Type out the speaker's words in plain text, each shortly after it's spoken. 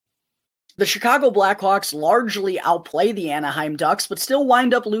The Chicago Blackhawks largely outplay the Anaheim Ducks, but still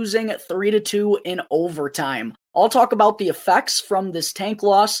wind up losing 3-2 in overtime. I'll talk about the effects from this tank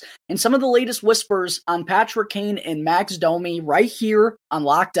loss and some of the latest whispers on Patrick Kane and Max Domi right here on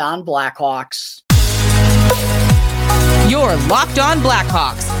Locked On Blackhawks. You're Locked On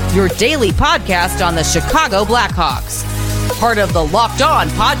Blackhawks, your daily podcast on the Chicago Blackhawks. Part of the Locked On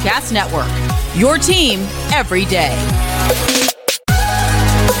Podcast Network, your team every day.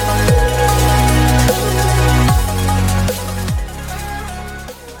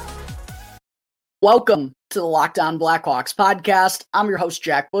 Welcome to the Locked On Blackhawks podcast. I'm your host,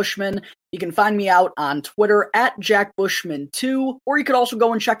 Jack Bushman. You can find me out on Twitter at JackBushman2, or you could also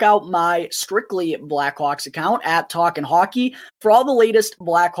go and check out my Strictly Blackhawks account at Talkin' Hockey for all the latest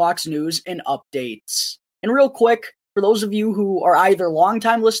Blackhawks news and updates. And real quick, for those of you who are either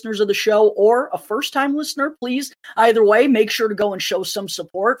longtime listeners of the show or a first-time listener, please, either way, make sure to go and show some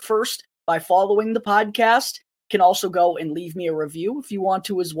support first by following the podcast. Can also go and leave me a review if you want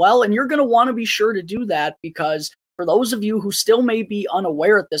to as well. And you're going to want to be sure to do that because for those of you who still may be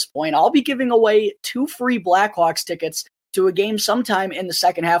unaware at this point, I'll be giving away 2 free Blackhawks tickets to a game sometime in the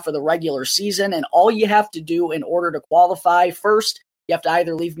second half of the regular season. And all you have to do in order to qualify, first, you have to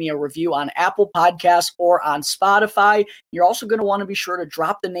either leave me a review on Apple Podcasts or on Spotify. You're also going to want to be sure to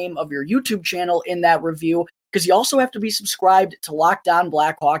drop the name of your YouTube channel in that review, because you also have to be subscribed to Locked On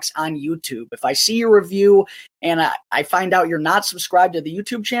Blackhawks on YouTube. If I see your review and I find out you're not subscribed to the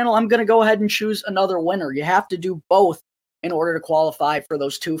YouTube channel, I'm going to go ahead and choose another winner. You have to do both in order to qualify for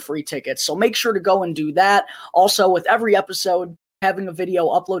those 2 free tickets. So make sure to go and do that. Also, with every episode having a video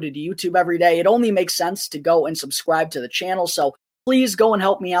uploaded to YouTube every day, it only makes sense to go and subscribe to the channel. So please go and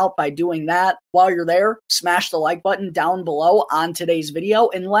help me out by doing that. While you're there, smash the like button down below on today's video.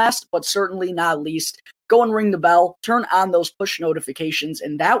 And last but certainly not least, go and ring the bell, turn on those push notifications,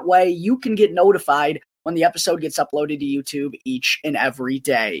 and that way you can get notified when the episode gets uploaded to YouTube each and every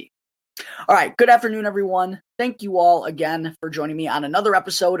day. All right, good afternoon, everyone. Thank you all again for joining me on another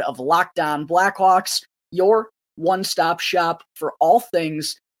episode of Locked On Blackhawks, your one-stop shop for all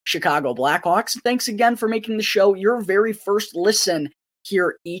things Chicago Blackhawks. Thanks again for making the show your very first listen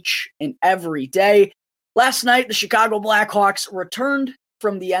here each and every day. Last night, the Chicago Blackhawks returned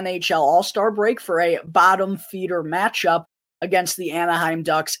from the NHL All-Star break for a bottom feeder matchup against the Anaheim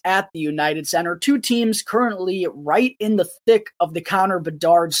Ducks at the United Center. 2 teams currently right in the thick of the Connor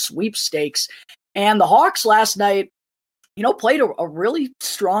Bedard sweepstakes. And the Hawks last night, played a really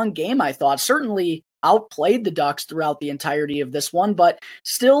strong game, I thought. Certainly outplayed the Ducks throughout the entirety of this one, but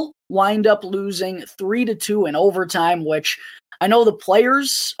still wind up losing 3-2 in overtime, which I know the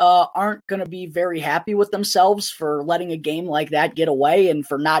players aren't going to be very happy with themselves for letting a game like that get away and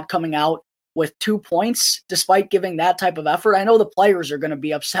for not coming out with 2 points despite giving that type of effort. I know the players are going to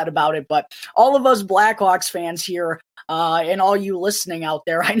be upset about it, but all of us Blackhawks fans here and all you listening out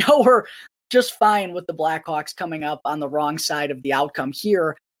there, I know we're just fine with the Blackhawks coming up on the wrong side of the outcome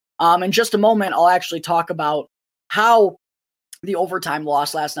here. In just a moment, I'll actually talk about how the overtime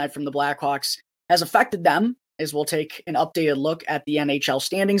loss last night from the Blackhawks has affected them, as we'll take an updated look at the NHL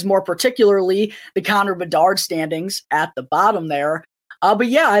standings, more particularly the Connor Bedard standings at the bottom there. But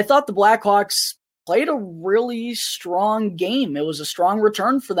yeah, I thought the Blackhawks played a really strong game. It was a strong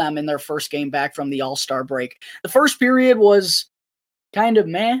return for them in their first game back from the All-Star break. The first period was kind of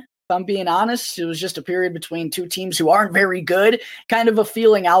meh, if I'm being honest. It was just a period between 2 teams who aren't very good, kind of a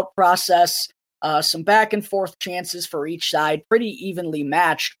feeling out process, some back and forth chances for each side, pretty evenly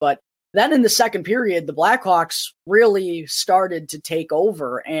matched, but then in the second period, the Blackhawks really started to take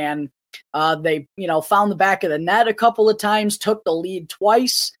over, and they, found the back of the net a couple of times, took the lead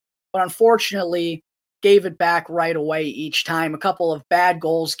twice, but unfortunately gave it back right away each time. A couple of bad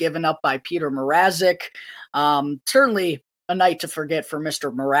goals given up by Peter Mrazek. Certainly a night to forget for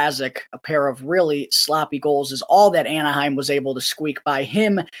Mr. Mrazek. A pair of really sloppy goals is all that Anaheim was able to squeak by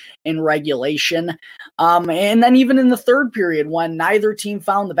him in regulation. And then even in the third period, when neither team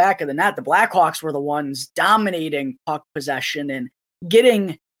found the back of the net, the Blackhawks were the ones dominating puck possession and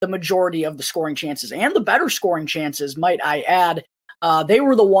getting the majority of the scoring chances and the better scoring chances, might I add. They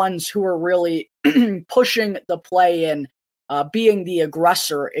were the ones who were really pushing the play and being the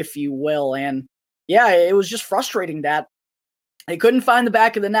aggressor, if you will. And yeah, it was just frustrating that they couldn't find the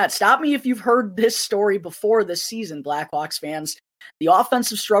back of the net. Stop me if you've heard this story before this season, Blackhawks fans. The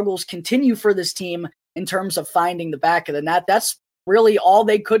offensive struggles continue for this team in terms of finding the back of the net. That's really all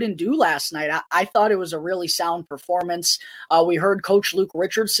they couldn't do last night. I thought it was a really sound performance. We heard Coach Luke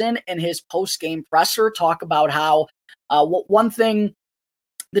Richardson in his post-game presser talk about how one thing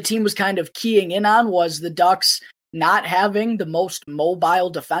the team was kind of keying in on was the Ducks not having the most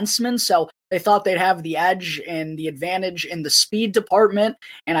mobile defensemen. So they thought they'd have the edge and the advantage in the speed department.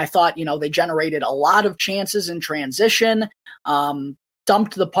 And I thought, they generated a lot of chances in transition,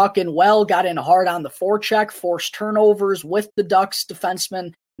 dumped the puck in well, got in hard on the forecheck, forced turnovers with the Ducks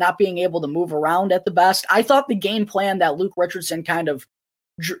defensemen not being able to move around at the best. I thought the game plan that Luke Richardson kind of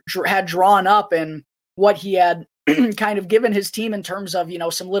had drawn up and what he had kind of given his team in terms of,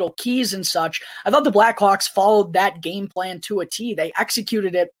 some little keys and such. I thought the Blackhawks followed that game plan to a T. They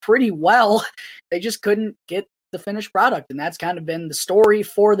executed it pretty well. They just couldn't get the finished product. And that's kind of been the story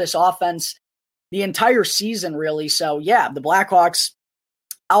for this offense the entire season, really. So yeah, the Blackhawks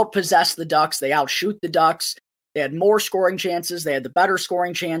outpossess the Ducks. They outshoot the Ducks. They had more scoring chances. They had the better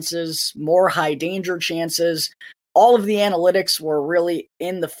scoring chances, more high danger chances. All of the analytics were really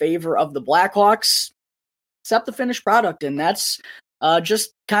in the favor of the Blackhawks, except the finished product. And that's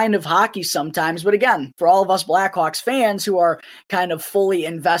just kind of hockey sometimes. But again, for all of us Blackhawks fans who are kind of fully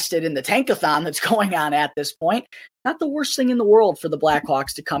invested in the tankathon that's going on at this point, not the worst thing in the world for the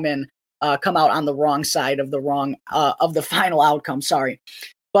Blackhawks to come out on the wrong side of the final outcome. Sorry.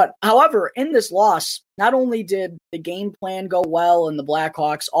 But however, in this loss, not only did the game plan go well and the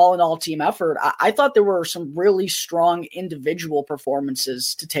Blackhawks all in all team effort, I thought there were some really strong individual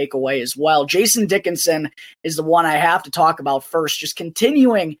performances to take away as well. Jason Dickinson is the one I have to talk about first, just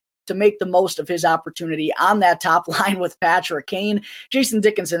continuing to make the most of his opportunity on that top line with Patrick Kane. Jason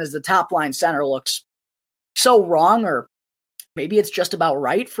Dickinson as the top line center looks so wrong, or maybe it's just about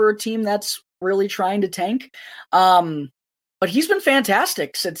right for a team that's really trying to tank. But he's been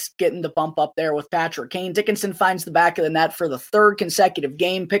fantastic since getting the bump up there with Patrick Kane. Dickinson finds the back of the net for the third consecutive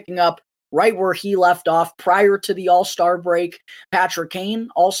game, picking up right where he left off prior to the All-Star break. Patrick Kane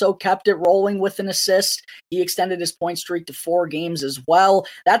also kept it rolling with an assist. He extended his point streak to 4 games as well.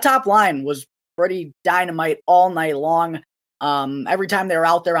 That top line was pretty dynamite all night long. Every time they were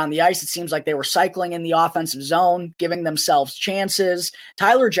out there on the ice, it seems like they were cycling in the offensive zone, giving themselves chances.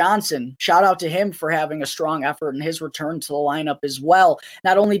 Tyler Johnson, shout out to him for having a strong effort in his return to the lineup as well.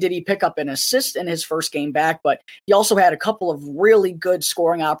 Not only did he pick up an assist in his first game back, but he also had a couple of really good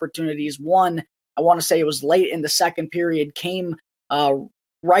scoring opportunities. One, I want to say it was late in the second period, came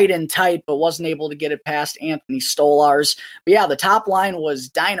right in tight, but wasn't able to get it past Anthony Stolarz. But yeah, the top line was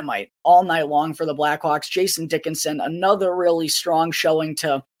dynamite all night long for the Blackhawks. Jason Dickinson, another really strong showing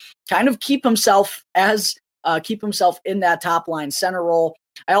to kind of keep himself in that top line center role.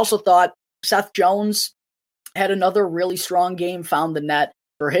 I also thought Seth Jones had another really strong game, found the net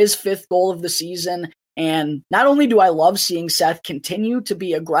for his 5th goal of the season. And not only do I love seeing Seth continue to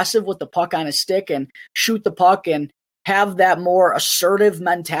be aggressive with the puck on his stick and shoot the puck and have that more assertive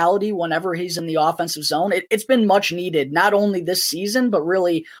mentality whenever he's in the offensive zone. It's been much needed, not only this season, but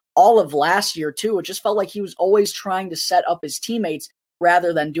really all of last year too. It just felt like he was always trying to set up his teammates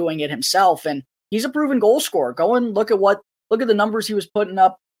rather than doing it himself. And he's a proven goal scorer. Go and look at the numbers he was putting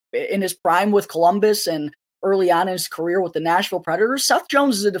up in his prime with Columbus and early on in his career with the Nashville Predators. Seth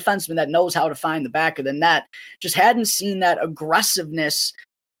Jones is a defenseman that knows how to find the back of the net. Just hadn't seen that aggressiveness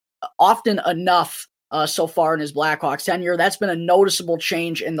often enough so far in his Blackhawks tenure. That's been a noticeable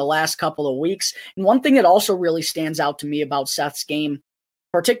change in the last couple of weeks. And one thing that also really stands out to me about Seth's game,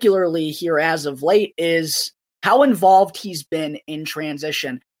 particularly here as of late, is how involved he's been in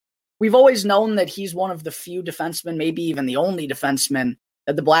transition. We've always known that he's one of the few defensemen, maybe even the only defenseman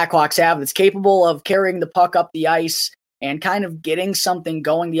that the Blackhawks have that's capable of carrying the puck up the ice and kind of getting something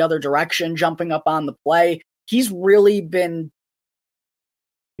going the other direction, jumping up on the play. He's really been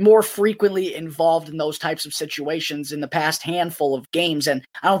more frequently involved in those types of situations in the past handful of games. And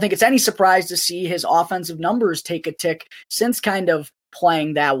I don't think it's any surprise to see his offensive numbers take a tick since kind of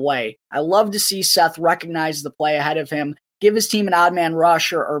playing that way. I love to see Seth recognize the play ahead of him, give his team an odd man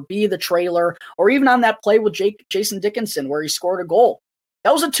rush or be the trailer, or even on that play with Jason Dickinson where he scored a goal.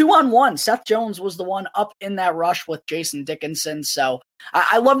 That was a 2-on-1. Seth Jones was the one up in that rush with Jason Dickinson. So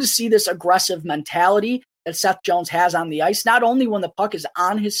I love to see this aggressive mentality that Seth Jones has on the ice, not only when the puck is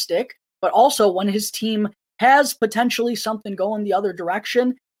on his stick, but also when his team has potentially something going the other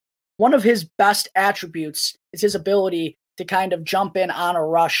direction. One of his best attributes is his ability to kind of jump in on a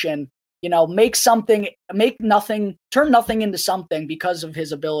rush and, turn nothing into something because of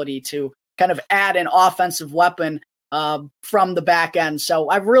his ability to kind of add an offensive weapon from the back end. So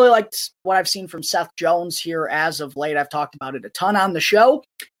I've really liked what I've seen from Seth Jones here as of late. I've talked about it a ton on the show.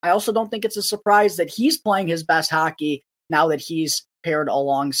 I also don't think it's a surprise that he's playing his best hockey now that he's paired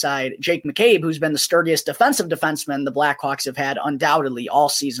alongside Jake McCabe, who's been the sturdiest defensive defenseman the Blackhawks have had undoubtedly all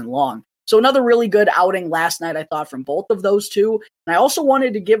season long. So another really good outing last night, I thought, from both of those two. And I also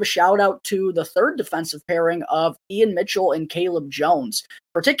wanted to give a shout out to the third defensive pairing of Ian Mitchell and Caleb Jones,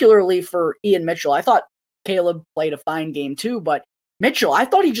 particularly for Ian Mitchell. I thought Caleb played a fine game too, but Mitchell, I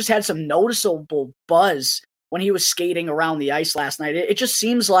thought he just had some noticeable buzz when he was skating around the ice last night. It just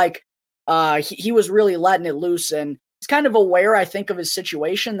seems like he was really letting it loose, and he's kind of aware, I think, of his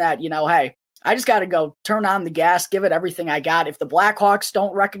situation that, hey, I just got to go turn on the gas, give it everything I got. If the Blackhawks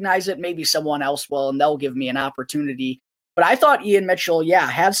don't recognize it, maybe someone else will, and they'll give me an opportunity. But I thought Ian Mitchell,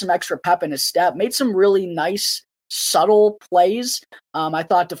 had some extra pep in his step, made some really nice, subtle plays. I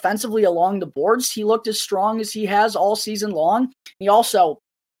thought defensively along the boards, he looked as strong as he has all season long. He also,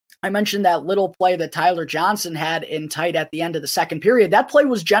 I mentioned that little play that Tyler Johnson had in tight at the end of the second period. That play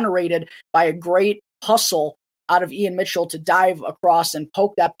was generated by a great hustle out of Ian Mitchell to dive across and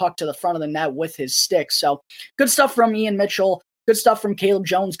poke that puck to the front of the net with his stick. So good stuff from Ian Mitchell, good stuff from Caleb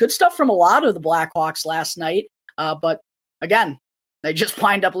Jones, good stuff from a lot of the Blackhawks last night. But again, they just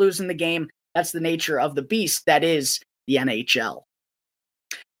wind up losing the game. That's the nature of the beast that is the NHL.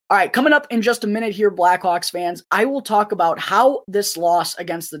 All right, coming up in just a minute here, Blackhawks fans, I will talk about how this loss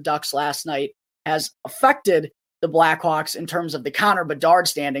against the Ducks last night has affected the Blackhawks in terms of the Connor Bedard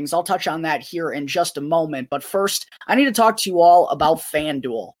standings. I'll touch on that here in just a moment. But first, I need to talk to you all about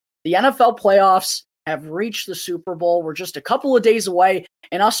FanDuel. The NFL playoffs have reached the Super Bowl. We're just a couple of days away,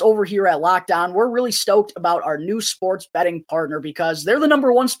 and us over here at Locked On, we're really stoked about our new sports betting partner because they're the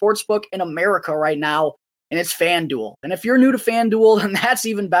number one sports book in America right now, and it's FanDuel. And if you're new to FanDuel, then that's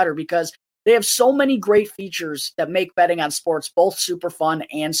even better because they have so many great features that make betting on sports both super fun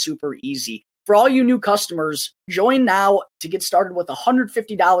and super easy. For all you new customers, join now to get started with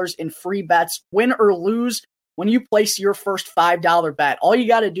 $150 in free bets, win or lose, when you place your first $5 bet. All you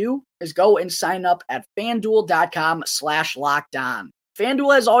got to do is go and sign up at FanDuel.com/lockedon.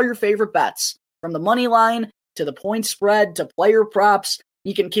 FanDuel has all your favorite bets, from the money line to the point spread to player props.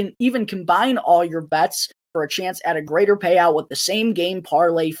 You can even combine all your bets for a chance at a greater payout with the same game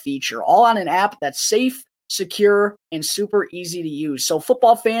parlay feature, all on an app that's safe, secure, and super easy to use. So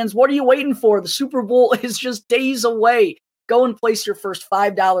football fans, what are you waiting for? The Super Bowl is just days away. Go and place your first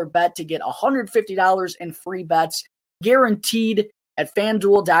 $5 bet to get $150 in free bets guaranteed at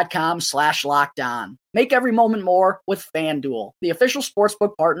FanDuel.com/lockedon. Make every moment more with FanDuel, the official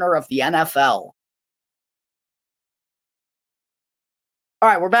sportsbook partner of the NFL. All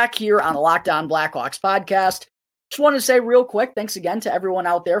right, we're back here on the Locked On Blackhawks podcast. Just wanted to say real quick, thanks again to everyone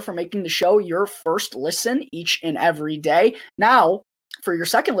out there for making the show your first listen each and every day. Now, for your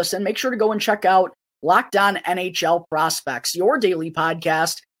second listen, make sure to go and check out Locked On NHL Prospects, your daily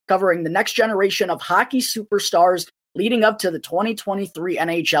podcast covering the next generation of hockey superstars leading up to the 2023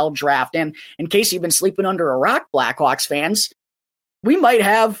 NHL draft. And in case you've been sleeping under a rock, Blackhawks fans, we might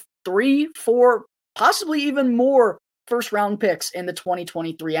have 3, 4, possibly even more first-round picks in the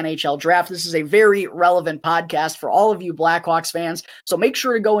 2023 NHL draft. This is a very relevant podcast for all of you Blackhawks fans, so make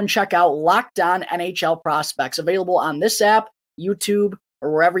sure to go and check out Locked On NHL Prospects, available on this app, YouTube,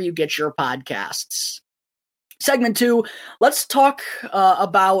 or wherever you get your podcasts. Segment 2, let's talk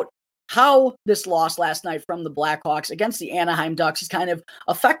about how this loss last night from the Blackhawks against the Anaheim Ducks has kind of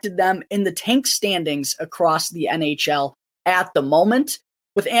affected them in the tank standings across the NHL at the moment.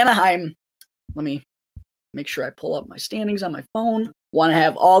 With Anaheim, let me make sure I pull up my standings on my phone. Want to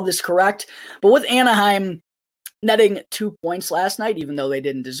have all this correct. But with Anaheim netting 2 points last night, even though they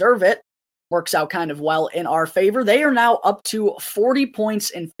didn't deserve it, works out kind of well in our favor. They are now up to 40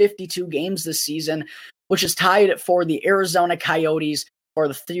 points in 52 games this season, which is tied for the Arizona Coyotes for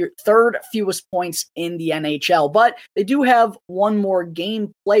the third fewest points in the NHL. But they do have one more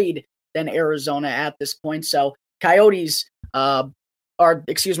game played than Arizona at this point. So Coyotes the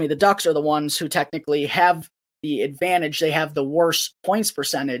Ducks are the ones who technically have the advantage. They have the worst points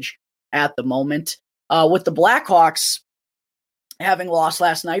percentage at the moment. With the Blackhawks having lost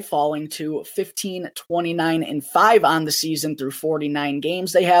last night, falling to 15-29-5 on the season through 49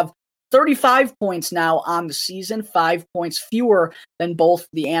 games, they have 35 points now on the season, 5 points fewer than both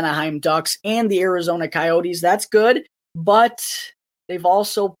the Anaheim Ducks and the Arizona Coyotes. That's good, but they've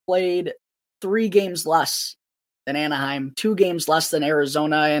also played 3 games less than Anaheim, 2 games less than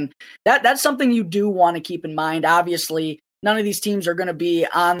Arizona, and that's something you do want to keep in mind. Obviously, none of these teams are going to be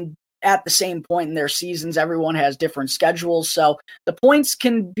at the same point in their seasons. Everyone has different schedules, so the points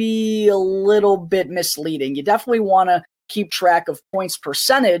can be a little bit misleading. You definitely want to keep track of points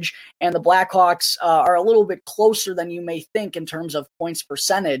percentage, and the Blackhawks are a little bit closer than you may think in terms of points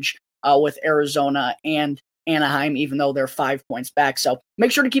percentage with Arizona and Anaheim, even though they're 5 points back. So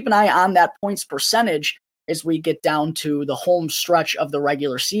make sure to keep an eye on that points percentage as we get down to the home stretch of the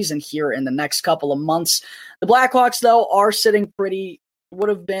regular season here in the next couple of months. The Blackhawks, though, are sitting pretty. Would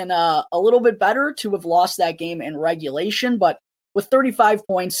have been a little bit better to have lost that game in regulation, but with 35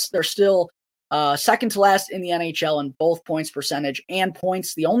 points, they're still second to last in the NHL in both points percentage and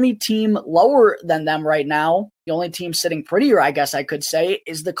points. The only team lower than them right now, the only team sitting prettier, I guess I could say,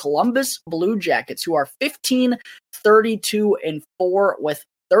 is the Columbus Blue Jackets, who are 15-32-4 with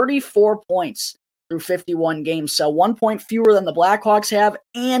 34 points through 51 games. So 1 point fewer than the Blackhawks have,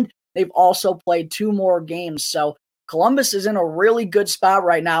 and they've also played 2 more games. So Columbus is in a really good spot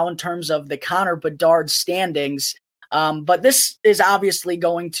right now in terms of the Connor Bedard standings. But this is obviously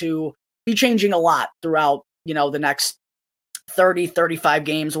going to be changing a lot throughout, the next 30, 35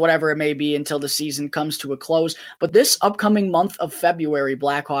 games, whatever it may be, until the season comes to a close. But this upcoming month of February,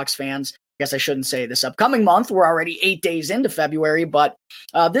 Blackhawks fans, I guess I shouldn't say this upcoming month. We're already 8 days into February, but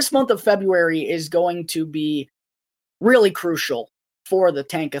this month of February is going to be really crucial for the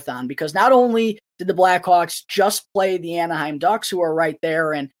Tankathon, because not only did the Blackhawks just play the Anaheim Ducks, who are right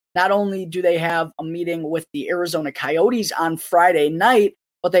there, and not only do they have a meeting with the Arizona Coyotes on Friday night,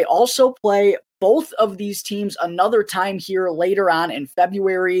 but they also play both of these teams another time here later on in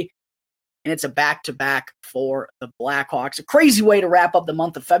February, and it's a back-to-back for the Blackhawks. A crazy way to wrap up the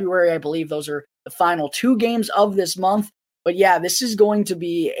month of February. I believe those are the final 2 games of this month. But yeah, this is going to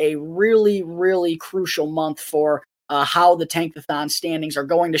be a really, really crucial month for how the Tankathon standings are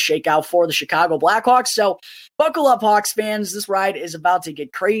going to shake out for the Chicago Blackhawks. So buckle up, Hawks fans. This ride is about to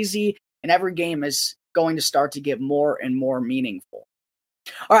get crazy, and every game is going to start to get more and more meaningful.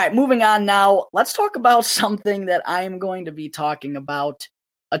 All right, moving on now. Let's talk about something that I am going to be talking about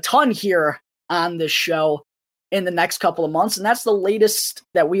a ton here on this show in the next couple of months, and that's the latest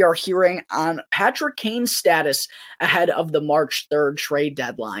that we are hearing on Patrick Kane's status ahead of the March 3rd trade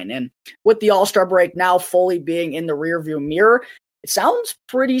deadline. And with the All-Star break now fully being in the rearview mirror, it sounds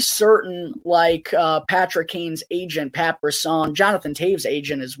pretty certain like Patrick Kane's agent, Pat Brisson, Jonathan Toews'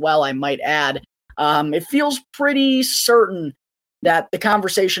 agent as well, I might add. It feels pretty certain that the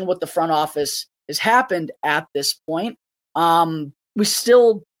conversation with the front office has happened at this point. We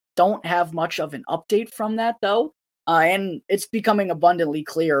still don't have much of an update from that, though, and it's becoming abundantly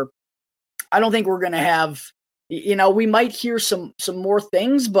clear. I don't think we're going to have, we might hear some more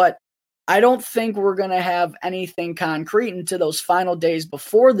things, but I don't think we're going to have anything concrete into those final days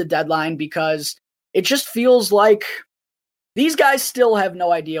before the deadline, because it just feels like these guys still have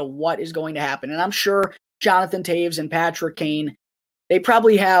no idea what is going to happen. And I'm sure Jonathan Toews and Patrick Kane, they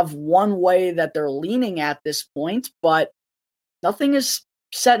probably have one way that they're leaning at this point, but nothing is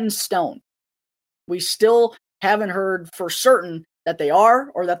set in stone. We still haven't heard for certain that they are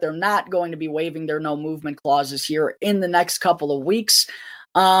or that they're not going to be waiving their no movement clauses here in the next couple of weeks.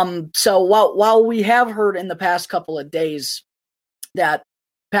 So while we have heard in the past couple of days that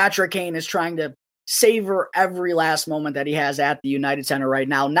Patrick Kane is trying to savor every last moment that he has at the United Center right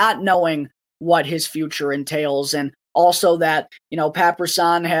now, not knowing what his future entails, and also that, Pat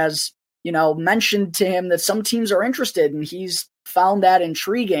Brisson has, mentioned to him that some teams are interested, and he's found that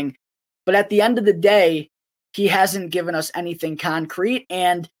intriguing. But at the end of the day, he hasn't given us anything concrete,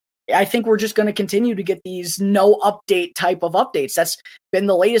 and I think we're just going to continue to get these no update type of updates. That's been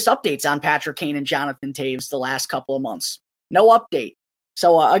the latest updates on Patrick Kane and Jonathan Toews the last couple of months. No update.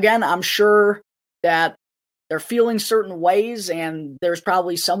 So again, I'm sure that they're feeling certain ways, and there's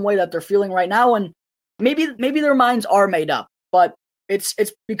probably some way that they're feeling right now, and maybe their minds are made up, but it's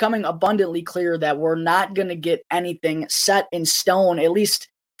becoming abundantly clear that we're not going to get anything set in stone, at least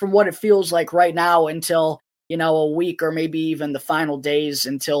from what it feels like right now, until, a week or maybe even the final days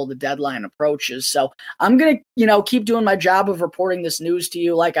until the deadline approaches. So I'm going to, keep doing my job of reporting this news to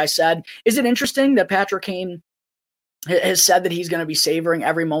you. Like I said, is it interesting that Patrick Kane has said that he's going to be savoring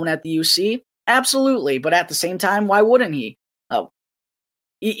every moment at the UC? Absolutely. But at the same time, why wouldn't he?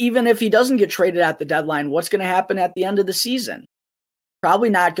 Even if he doesn't get traded at the deadline, what's going to happen at the end of the season? Probably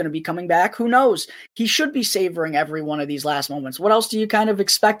not going to be coming back. Who knows? He should be savoring every one of these last moments. What else do you kind of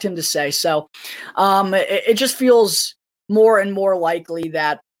expect him to say? So it just feels more and more likely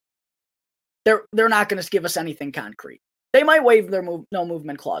that they're not going to give us anything concrete. They might waive their no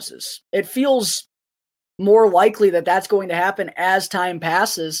movement clauses. It feels more likely that that's going to happen as time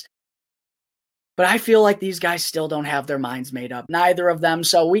passes. But I feel like these guys still don't have their minds made up, neither of them.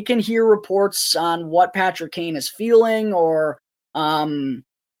 So we can hear reports on what Patrick Kane is feeling, or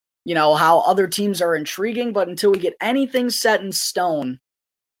how other teams are intriguing, but until we get anything set in stone,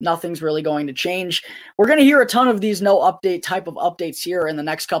 nothing's really going to change. We're going to hear a ton of these no update type of updates here in the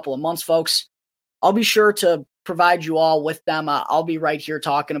next couple of months, folks. I'll be sure to provide you all with them. I'll be right here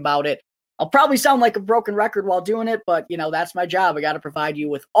talking about it. I'll probably sound like a broken record while doing it, but, that's my job. I got to provide you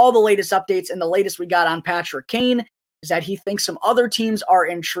with all the latest updates, and the latest we got on Patrick Kane is that he thinks some other teams are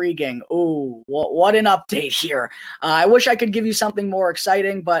intriguing. Ooh, what an update here. I wish I could give you something more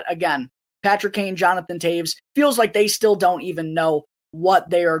exciting, but again, Patrick Kane, Jonathan Toews, feels like they still don't even know what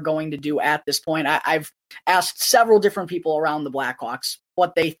they are going to do at this point. I've asked several different people around the Blackhawks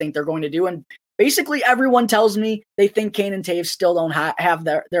what they think they're going to do, and basically everyone tells me they think Kane and Toews still don't have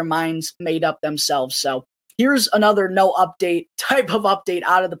their minds made up themselves. So here's another no update type of update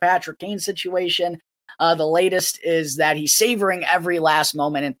out of the Patrick Kane situation. The latest is that he's savoring every last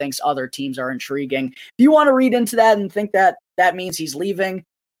moment and thinks other teams are intriguing. If you want to read into that and think that that means he's leaving,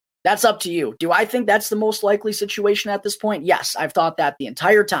 that's up to you. Do I think that's the most likely situation at this point? Yes, I've thought that the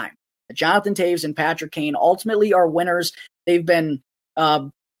entire time. Jonathan Toews and Patrick Kane ultimately are winners. They've been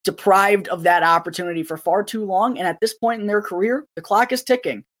deprived of that opportunity for far too long, and at this point in their career, the clock is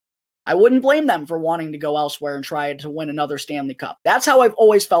ticking. I wouldn't blame them for wanting to go elsewhere and try to win another Stanley Cup. That's how I've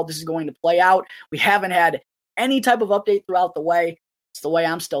always felt this is going to play out. We haven't had any type of update throughout the way. It's the way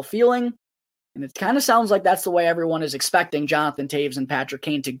I'm still feeling, and it kind of sounds like that's the way everyone is expecting Jonathan Toews and Patrick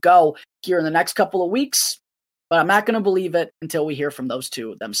Kane to go here in the next couple of weeks, but I'm not going to believe it until we hear from those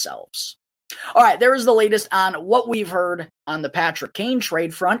two themselves. All right, there is the latest on what we've heard on the Patrick Kane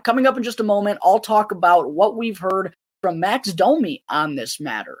trade front. Coming up in just a moment, I'll talk about what we've heard from Max Domi on this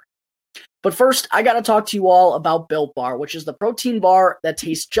matter. But first, I got to talk to you all about Built Bar, which is the protein bar that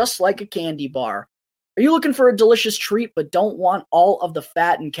tastes just like a candy bar. Are you looking for a delicious treat but don't want all of the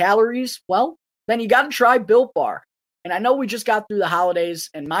fat and calories? Well, then you got to try Built Bar. And I know we just got through the holidays,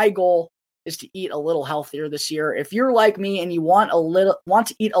 and my goal is to eat a little healthier this year. If you're like me and you want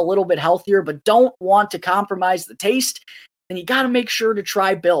to eat a little bit healthier but don't want to compromise the taste, then you got to make sure to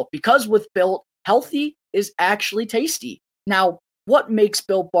try Built, because with Built, healthy is actually tasty. Now, what makes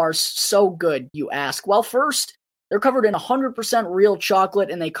Built Bars so good, you ask? Well, first, they're covered in 100% real chocolate,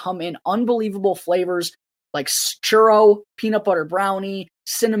 and they come in unbelievable flavors like churro, peanut butter brownie,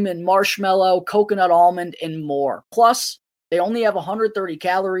 cinnamon marshmallow, coconut almond, and more. Plus, they only have 130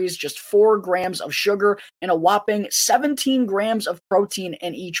 calories, just 4 grams of sugar, and a whopping 17 grams of protein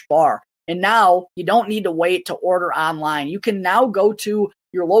in each bar. And now you don't need to wait to order online. You can now go to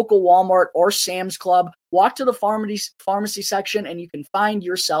your local Walmart or Sam's Club, walk to the pharmacy section, and you can find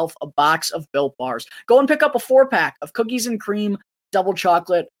yourself a box of Built Bars. Go and pick up a 4-pack of cookies and cream, double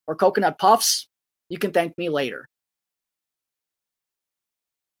chocolate, or coconut puffs. You can thank me later.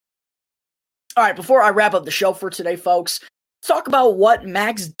 All right, before I wrap up the show for today, folks, let's talk about what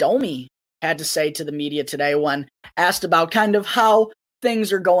Max Domi had to say to the media today when asked about kind of how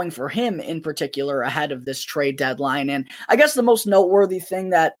things are going for him in particular ahead of this trade deadline. And I guess the most noteworthy thing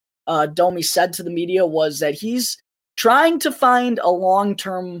that Domi said to the media was that he's trying to find a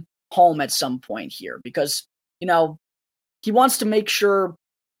long-term home at some point here because, he wants to make sure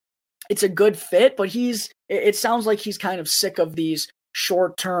it's a good fit, but it sounds like he's kind of sick of these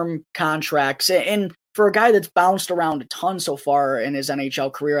short-term contracts. And for a guy that's bounced around a ton so far in his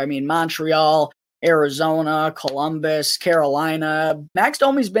NHL career, I mean, Montreal, Arizona, Columbus, Carolina, Max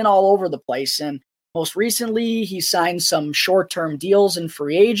Domi's been all over the place. And most recently, he signed some short-term deals in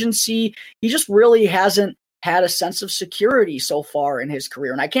free agency. He just really hasn't had a sense of security so far in his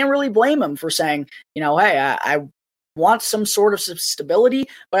career. And I can't really blame him for saying, hey, I want some sort of stability,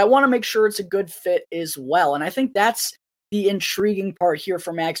 but I want to make sure it's a good fit as well. And I think that's the intriguing part here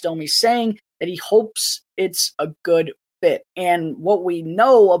for Max Domi, saying that he hopes it's a good fit. And what we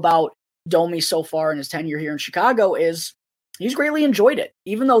know about Domi so far in his tenure here in Chicago is he's greatly enjoyed it.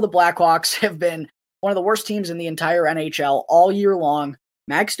 Even though the Blackhawks have been one of the worst teams in the entire NHL all year long,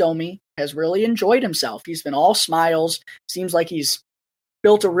 Max Domi has really enjoyed himself. He's been all smiles. Seems like he's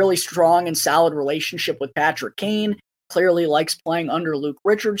built a really strong and solid relationship with Patrick Kane. Clearly likes playing under Luke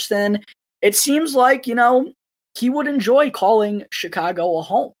Richardson. It seems like, he would enjoy calling Chicago a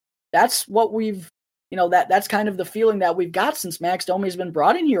home. That's what we've that's kind of the feeling that we've got since Max Domi has been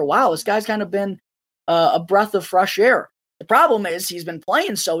brought in here. Wow, this guy's kind of been a breath of fresh air. The problem is he's been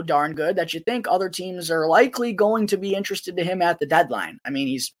playing so darn good that you think other teams are likely going to be interested in him at the deadline. I mean,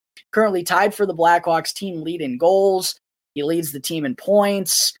 he's currently tied for the Blackhawks team lead in goals. He leads the team in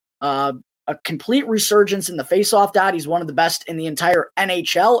points. A complete resurgence in the faceoff dot. He's one of the best in the entire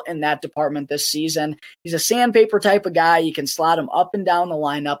NHL in that department this season. He's a sandpaper type of guy. You can slot him up and down the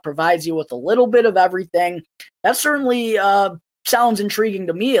lineup, provides you with a little bit of everything. That certainly sounds intriguing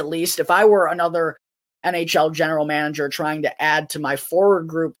to me, at least. If I were another NHL general manager trying to add to my forward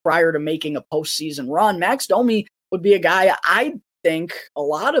group prior to making a postseason run, Max Domi would be a guy I think a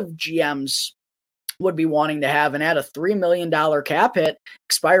lot of GMs would be wanting to have. And at a $3 million cap hit,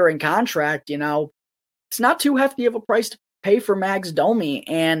 expiring contract, it's not too hefty of a price to pay for Max Domi.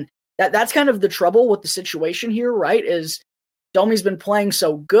 And that's kind of the trouble with the situation here, right? Is Domi's been playing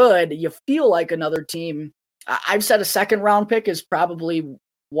so good, you feel like another team. I've said a second round pick is probably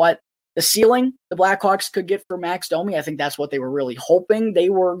what the ceiling the Blackhawks could get for Max Domi. I think that's what they were really hoping they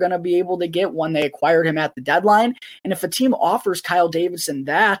were going to be able to get when they acquired him at the deadline. And if a team offers Kyle Davidson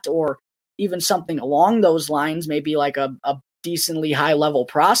that, or even something along those lines, maybe like a decently high level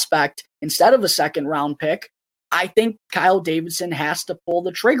prospect instead of a second round pick, I think Kyle Davidson has to pull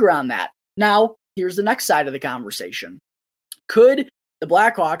the trigger on that. Now, here's the next side of the conversation. Could the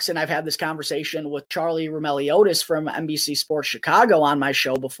Blackhawks, and I've had this conversation with Charlie Roumeliotis from NBC Sports Chicago on my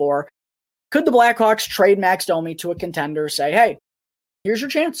show before, could the Blackhawks trade Max Domi to a contender, say, hey, here's your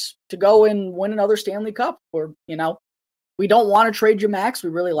chance to go and win another Stanley Cup? Or, we don't want to trade you, Max. We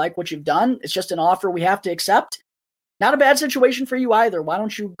really like what you've done. It's just an offer we have to accept. Not a bad situation for you either. Why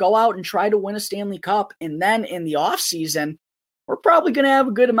don't you go out and try to win a Stanley Cup? And then in the offseason, we're probably going to have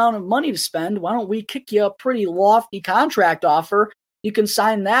a good amount of money to spend. Why don't we kick you a pretty lofty contract offer? You can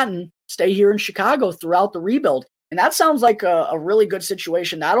sign that and stay here in Chicago throughout the rebuild. And that sounds like a really good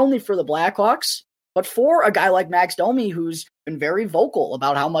situation, not only for the Blackhawks, but for a guy like Max Domi, who's been very vocal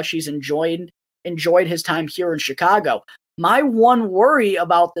about how much he's enjoyed his time here in Chicago. My one worry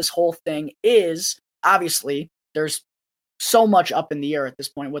about this whole thing is, obviously, there's so much up in the air at this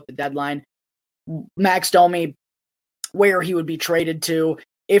point with the deadline. Max Domi, where he would be traded to,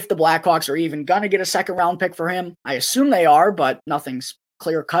 if the Blackhawks are even going to get a second round pick for him. I assume they are, but nothing's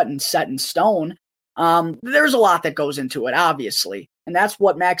clear cut and set in stone. There's a lot that goes into it, obviously. And that's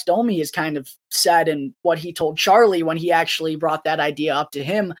what Max Domi has kind of said and what he told Charlie when he actually brought that idea up to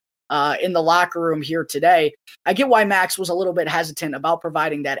him in the locker room here today. I get why Max was a little bit hesitant about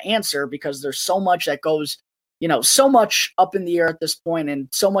providing that answer, because there's so much that goes, so much up in the air at this point, and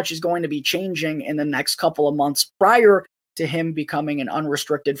so much is going to be changing in the next couple of months prior to him becoming an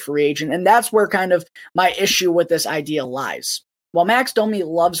unrestricted free agent. And that's where kind of my issue with this idea lies. While Max Domi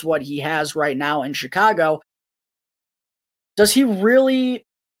loves what he has right now in Chicago, does he really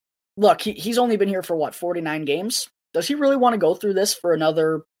look? He's only been here for 49 games. Does he really want to go through this for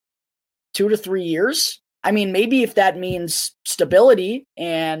another 2 to 3 years? I mean, maybe if that means stability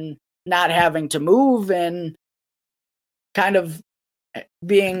and not having to move and kind of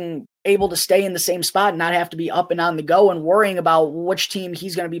being able to stay in the same spot and not have to be up and on the go and worrying about which team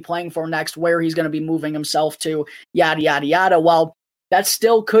he's going to be playing for next, where he's going to be moving himself to, yada, yada, yada. Well, that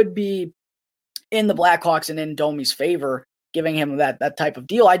still could be in the Blackhawks and in Domi's favor, giving him that type of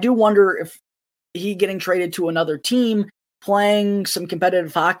deal. I do wonder if he getting traded to another team, playing some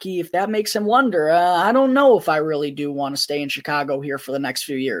competitive hockey, if that makes him wonder. I don't know if I really do want to stay in Chicago here for the next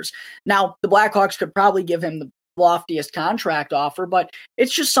few years. Now, the Blackhawks could probably give him the loftiest contract offer, but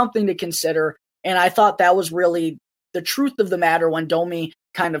it's just something to consider. And I thought that was really the truth of the matter when Domi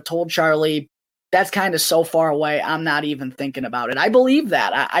kind of told Charlie, that's kind of so far away, I'm not even thinking about it. I believe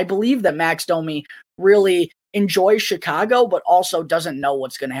that. I believe that Max Domi really enjoys Chicago, but also doesn't know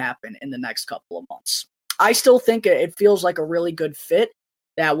what's going to happen in the next couple of months. I still think it feels like a really good fit,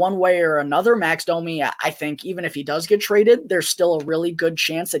 that one way or another, Max Domi, I think even if he does get traded, there's still a really good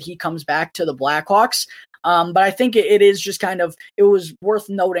chance that he comes back to the Blackhawks. But I think it is just kind of, it was worth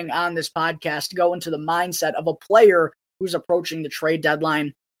noting on this podcast to go into the mindset of a player who's approaching the trade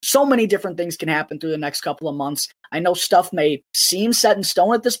deadline. So many different things can happen through the next couple of months. I know stuff may seem set in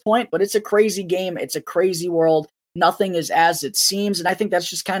stone at this point, but it's a crazy game. It's a crazy world. Nothing is as it seems. And I think that's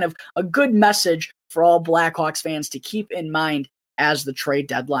just kind of a good message for all Blackhawks fans to keep in mind as the trade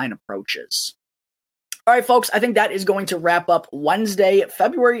deadline approaches. All right, folks, I think that is going to wrap up Wednesday,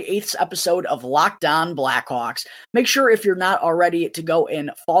 February 8th episode of Locked On Blackhawks. Make sure, if you're not already, to go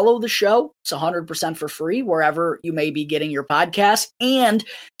and follow the show. It's 100% for free wherever you may be getting your podcast, and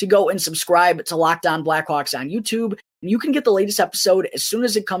to go and subscribe to Locked On Blackhawks on YouTube. And you can get the latest episode as soon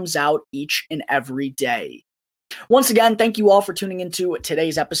as it comes out each and every day. Once again, thank you all for tuning into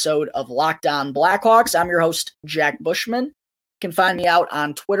today's episode of Locked On Blackhawks. I'm your host, Jack Bushman. You can find me out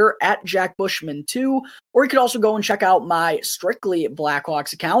on Twitter at JackBushman2, or you can also go and check out my Strictly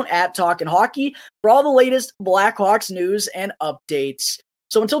Blackhawks account at Talkin' Hockey for all the latest Blackhawks news and updates.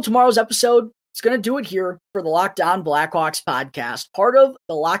 So until tomorrow's episode, it's going to do it here for the Locked On Blackhawks podcast, part of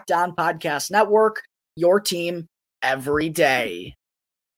the Locked On Podcast Network, your team every day.